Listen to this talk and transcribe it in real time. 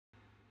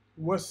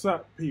What's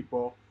up,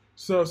 people?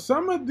 So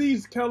some of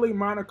these Kelly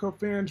Monaco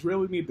fans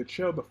really need to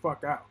chill the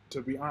fuck out,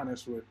 to be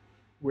honest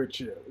with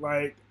you.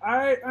 Like,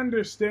 I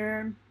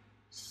understand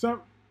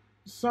some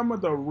some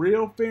of the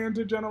real fans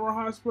of General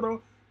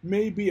Hospital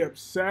may be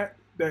upset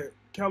that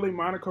Kelly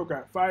Monaco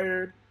got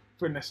fired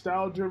for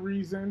nostalgia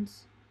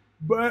reasons,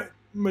 but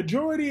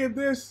majority of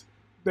this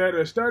that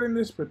are starting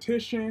this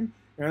petition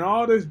and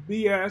all this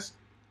BS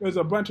is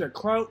a bunch of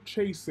clout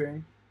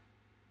chasing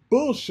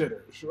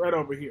bullshitters right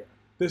over here.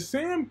 The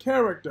Sam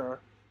character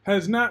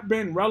has not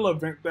been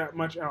relevant that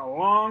much in a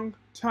long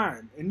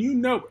time, and you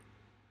know it.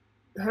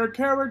 Her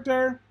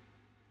character,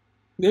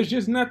 there's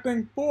just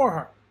nothing for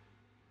her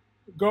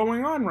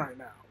going on right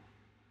now.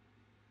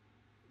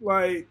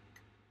 Like,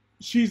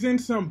 she's in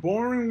some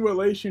boring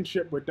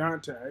relationship with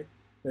Dante,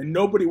 and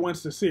nobody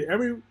wants to see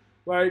it.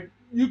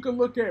 You could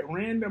look at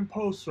random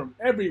posts from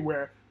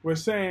everywhere were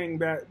saying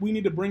that we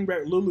need to bring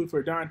back Lulu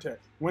for Dante.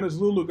 When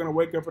is Lulu going to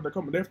wake up for the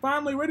coma? They're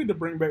finally ready to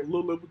bring back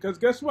Lulu because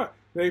guess what?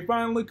 They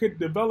finally could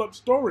develop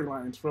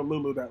storylines for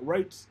Lulu that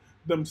writes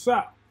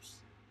themselves.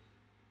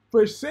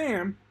 For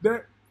Sam,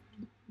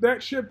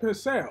 that ship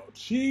has sailed.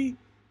 She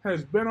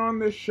has been on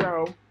this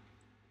show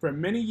for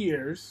many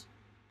years,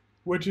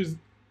 which is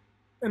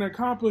an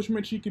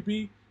accomplishment she could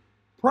be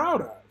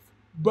proud of.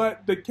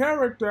 But the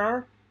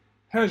character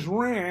has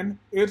ran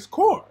its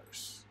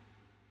course,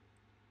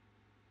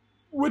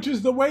 which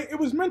is the way it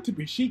was meant to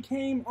be. She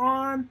came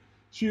on.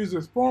 She was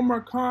this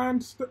former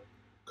con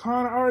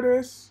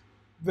artist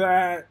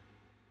that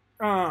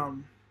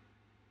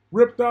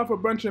ripped off a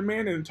bunch of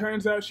men, and it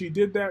turns out she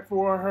did that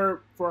for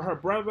her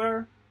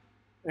brother,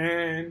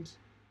 and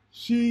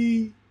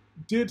she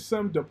did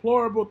some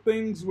deplorable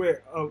things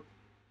with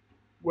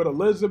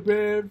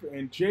Elizabeth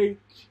and Jake.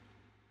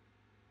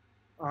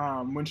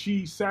 When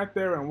she sat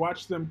there and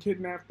watched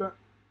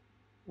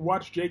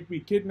Jake be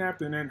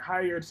kidnapped, and then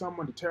hired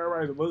someone to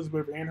terrorize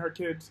Elizabeth and her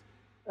kids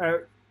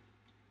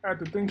at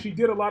the thing, she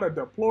did a lot of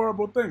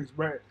deplorable things.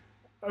 But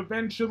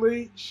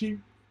eventually, she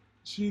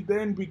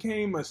then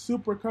became a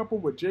super couple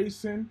with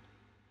Jason,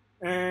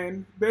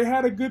 and they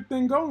had a good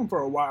thing going for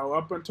a while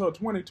up until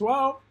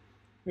 2012.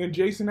 And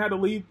Jason had to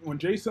leave. When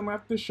Jason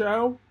left the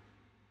show,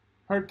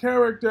 her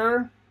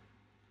character,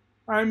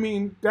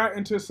 got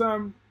into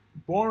some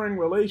boring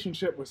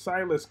relationship with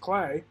Silas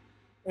Clay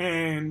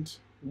and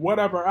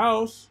whatever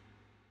else.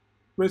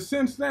 But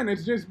since then,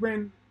 it's just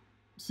been,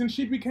 since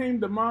she became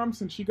the mom,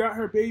 since she got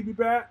her baby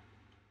back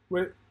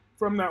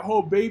from that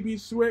whole baby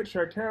switch,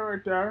 her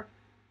character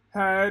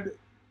had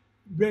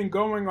been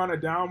going on a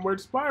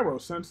downward spiral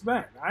since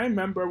then. I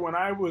remember when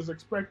I was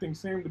expecting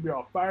Sam to be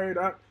all fired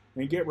up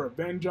and get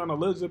revenge on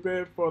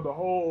Elizabeth for the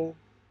whole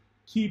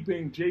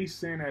keeping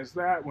Jason as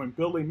that when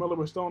Billy Miller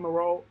was still in the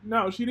role.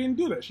 No, she didn't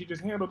do that. She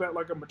just handled that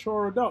like a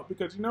mature adult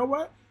because you know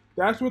what?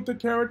 That's what the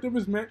character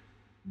was meant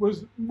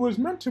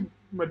to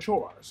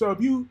mature. So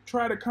if you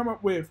try to come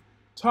up with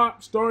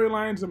top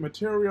storylines and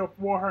material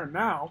for her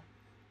now,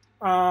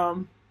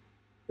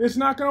 it's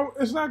not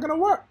gonna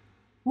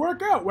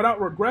work out without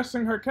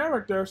regressing her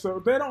character. So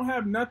if they don't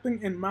have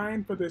nothing in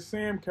mind for this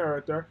Sam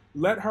character,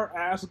 let her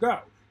ass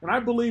go. And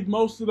I believe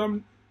most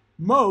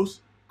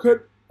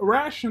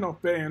rational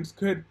fans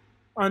could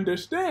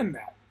understand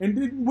that.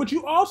 And what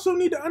you also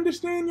need to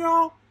understand,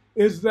 y'all,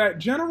 is that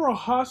General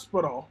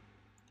Hospital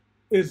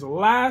is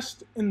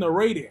last in the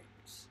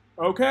ratings.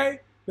 Okay?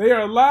 They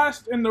are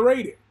last in the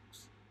ratings.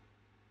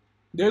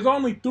 There's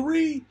only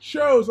 3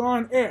 shows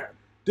on air.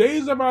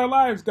 Days of Our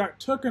Lives got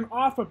taken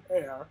off of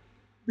air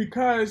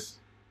because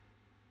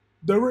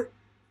the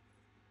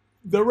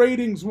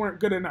ratings weren't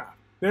good enough.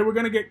 They were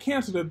going to get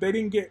canceled if they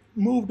didn't get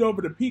moved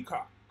over to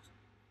Peacock.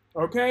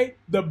 Okay?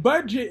 The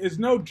budget is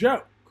no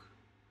joke.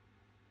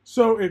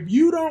 So if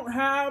you don't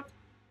have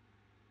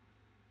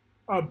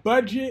a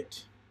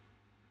budget,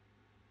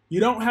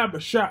 you don't have a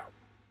show.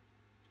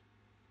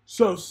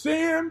 So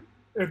Sam,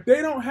 if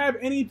they don't have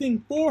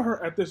anything for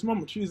her at this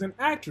moment, she's an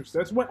actress.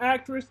 That's what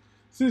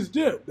actresses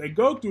do. They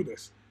go through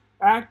this.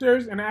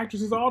 Actors and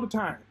actresses all the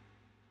time.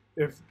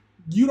 If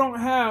you don't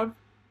have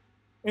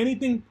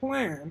anything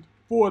planned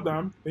for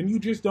them, then you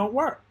just don't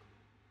work.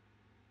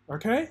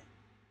 Okay?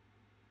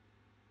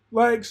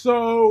 Like,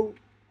 so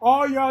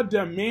all y'all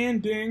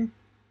demanding,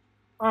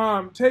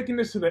 taking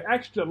this to the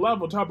extra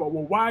level, talk about,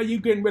 well, why are you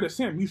getting rid of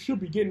Sam? You should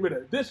be getting rid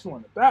of this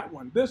one, that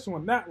one, this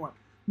one, that one.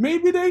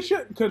 Maybe they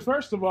should, because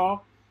first of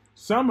all,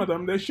 some of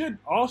them they should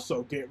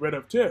also get rid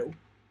of too,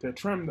 to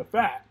trim the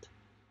fat.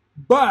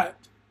 But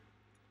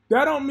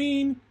that don't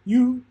mean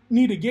you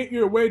need to get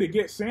your way to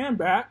get Sam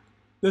back.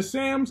 The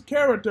Sam's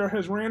character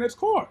has ran its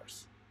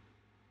course.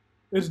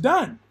 It's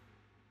done.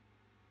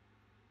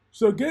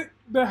 So get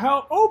the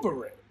hell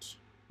over it.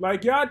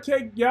 Like y'all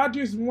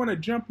just want to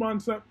jump on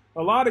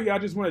a lot of y'all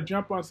just want to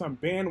jump on some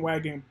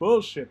bandwagon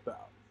bullshit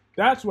though.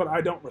 That's what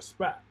I don't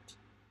respect.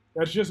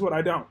 That's just what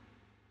I don't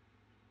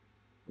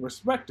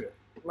respect it.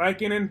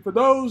 Like, and then for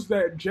those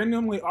that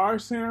genuinely are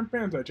Sam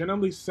fans, are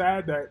genuinely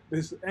sad that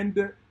this end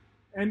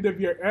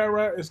of your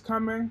era is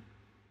coming,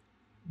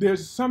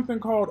 there's something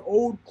called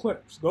old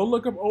clips. Go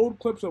look up old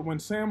clips of when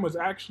Sam was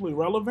actually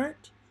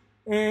relevant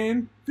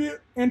and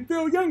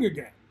feel young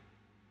again.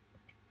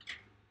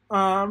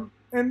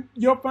 And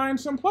you'll find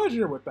some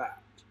pleasure with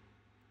that.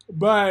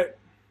 But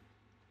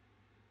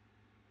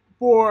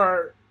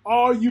for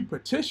all you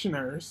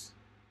petitioners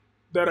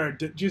that are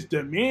just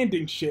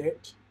demanding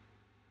shit,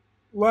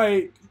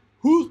 like,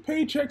 whose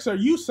paychecks are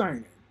you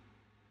signing?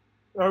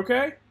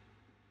 Okay?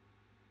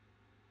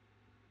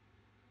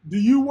 Do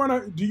you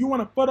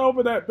wanna foot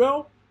over that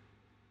bill?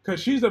 Because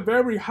she's a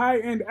very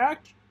high-end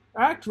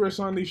actress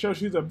on these shows.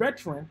 She's a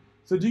veteran.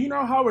 So do you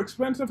know how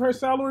expensive her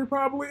salary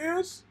probably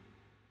is?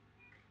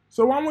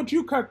 So why won't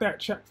you cut that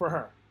check for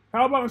her?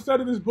 How about instead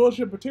of this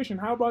bullshit petition,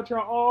 how about y'all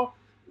all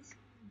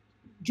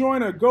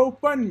join a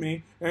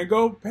GoFundMe and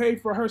go pay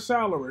for her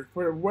salary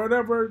for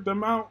whatever the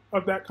amount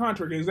of that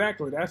contract?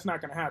 Exactly. That's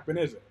not going to happen,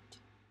 is it?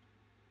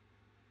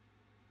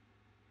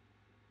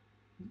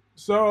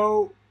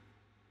 So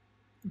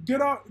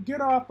get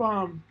off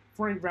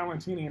Frank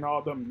Valentini and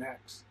all them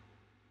necks.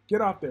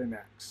 Get off their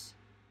necks.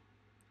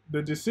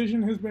 The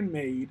decision has been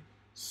made.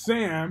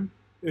 Sam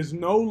is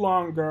no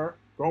longer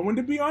going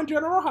to be on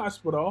General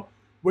Hospital.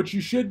 What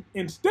you should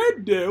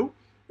instead do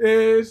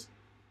is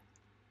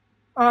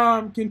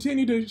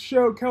continue to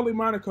show Kelly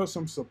Monaco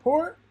some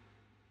support.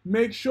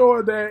 Make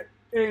sure that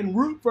and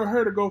root for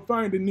her to go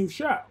find a new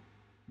show.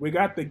 We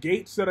got the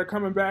Gates that are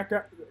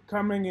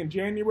coming in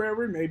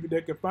January. Maybe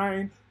they could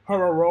find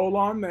her a role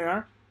on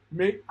there.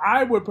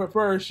 I would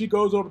prefer if she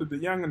goes over to The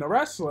Young and the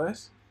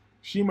Restless.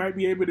 She might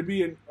be able to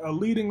be a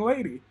leading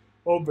lady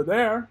over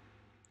there,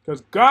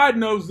 because God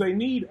knows they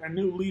need a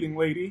new leading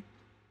lady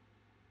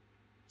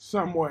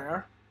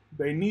somewhere.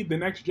 They need the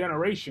next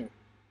generation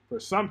for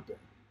something.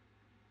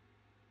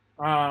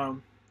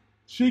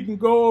 She can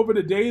go over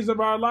the Days of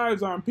Our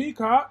Lives on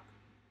Peacock,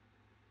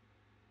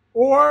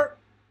 or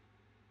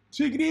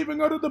she could even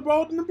go to The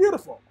Bold and the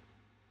Beautiful.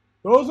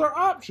 Those are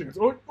options.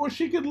 Or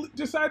she could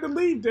decide to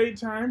leave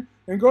daytime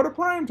and go to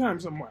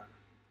primetime somewhere.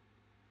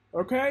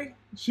 Okay?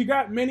 She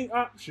got many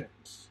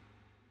options.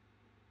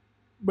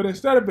 But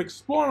instead of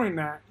exploring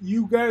that,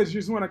 you guys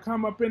just want to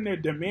come up in there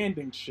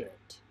demanding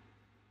shit.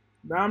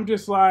 Now I'm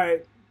just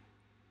like,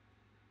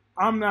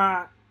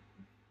 I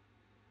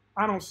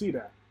don't see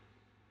that.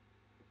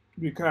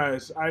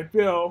 Because I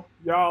feel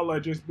y'all are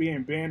just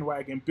being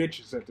bandwagon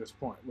bitches at this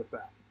point with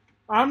that.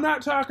 I'm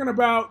not talking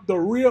about the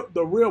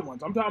real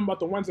ones. I'm talking about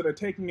the ones that are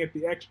taking it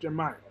the extra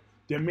mile,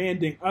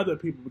 demanding other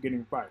people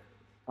getting fired.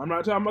 I'm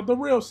not talking about the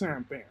real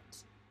Sam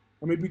fans.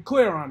 Let me be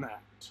clear on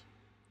that.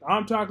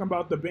 I'm talking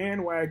about the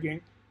bandwagon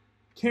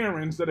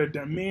Karens that are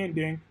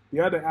demanding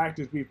the other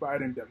actors be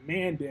fired and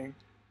demanding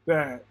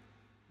that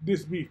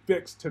this be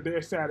fixed to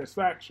their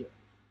satisfaction.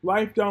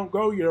 Life don't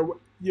go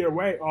your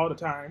way all the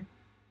time.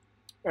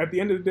 At the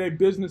end of the day,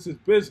 business is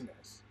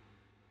business.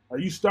 Are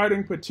you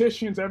starting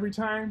petitions every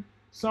time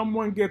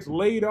someone gets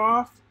laid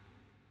off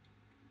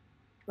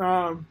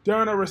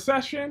during a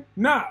recession?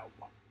 No,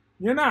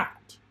 you're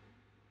not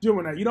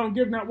doing that. You don't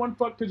give that one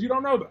fuck because you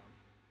don't know them.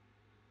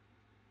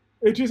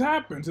 It just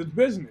happens. It's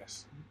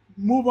business.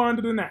 Move on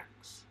to the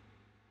next.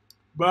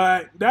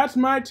 But that's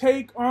my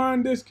take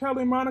on this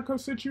Kelly Monaco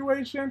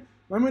situation.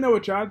 Let me know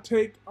what y'all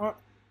take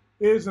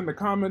is in the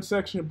comment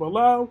section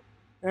below.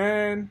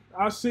 And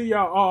I'll see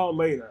y'all all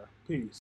later. Peace.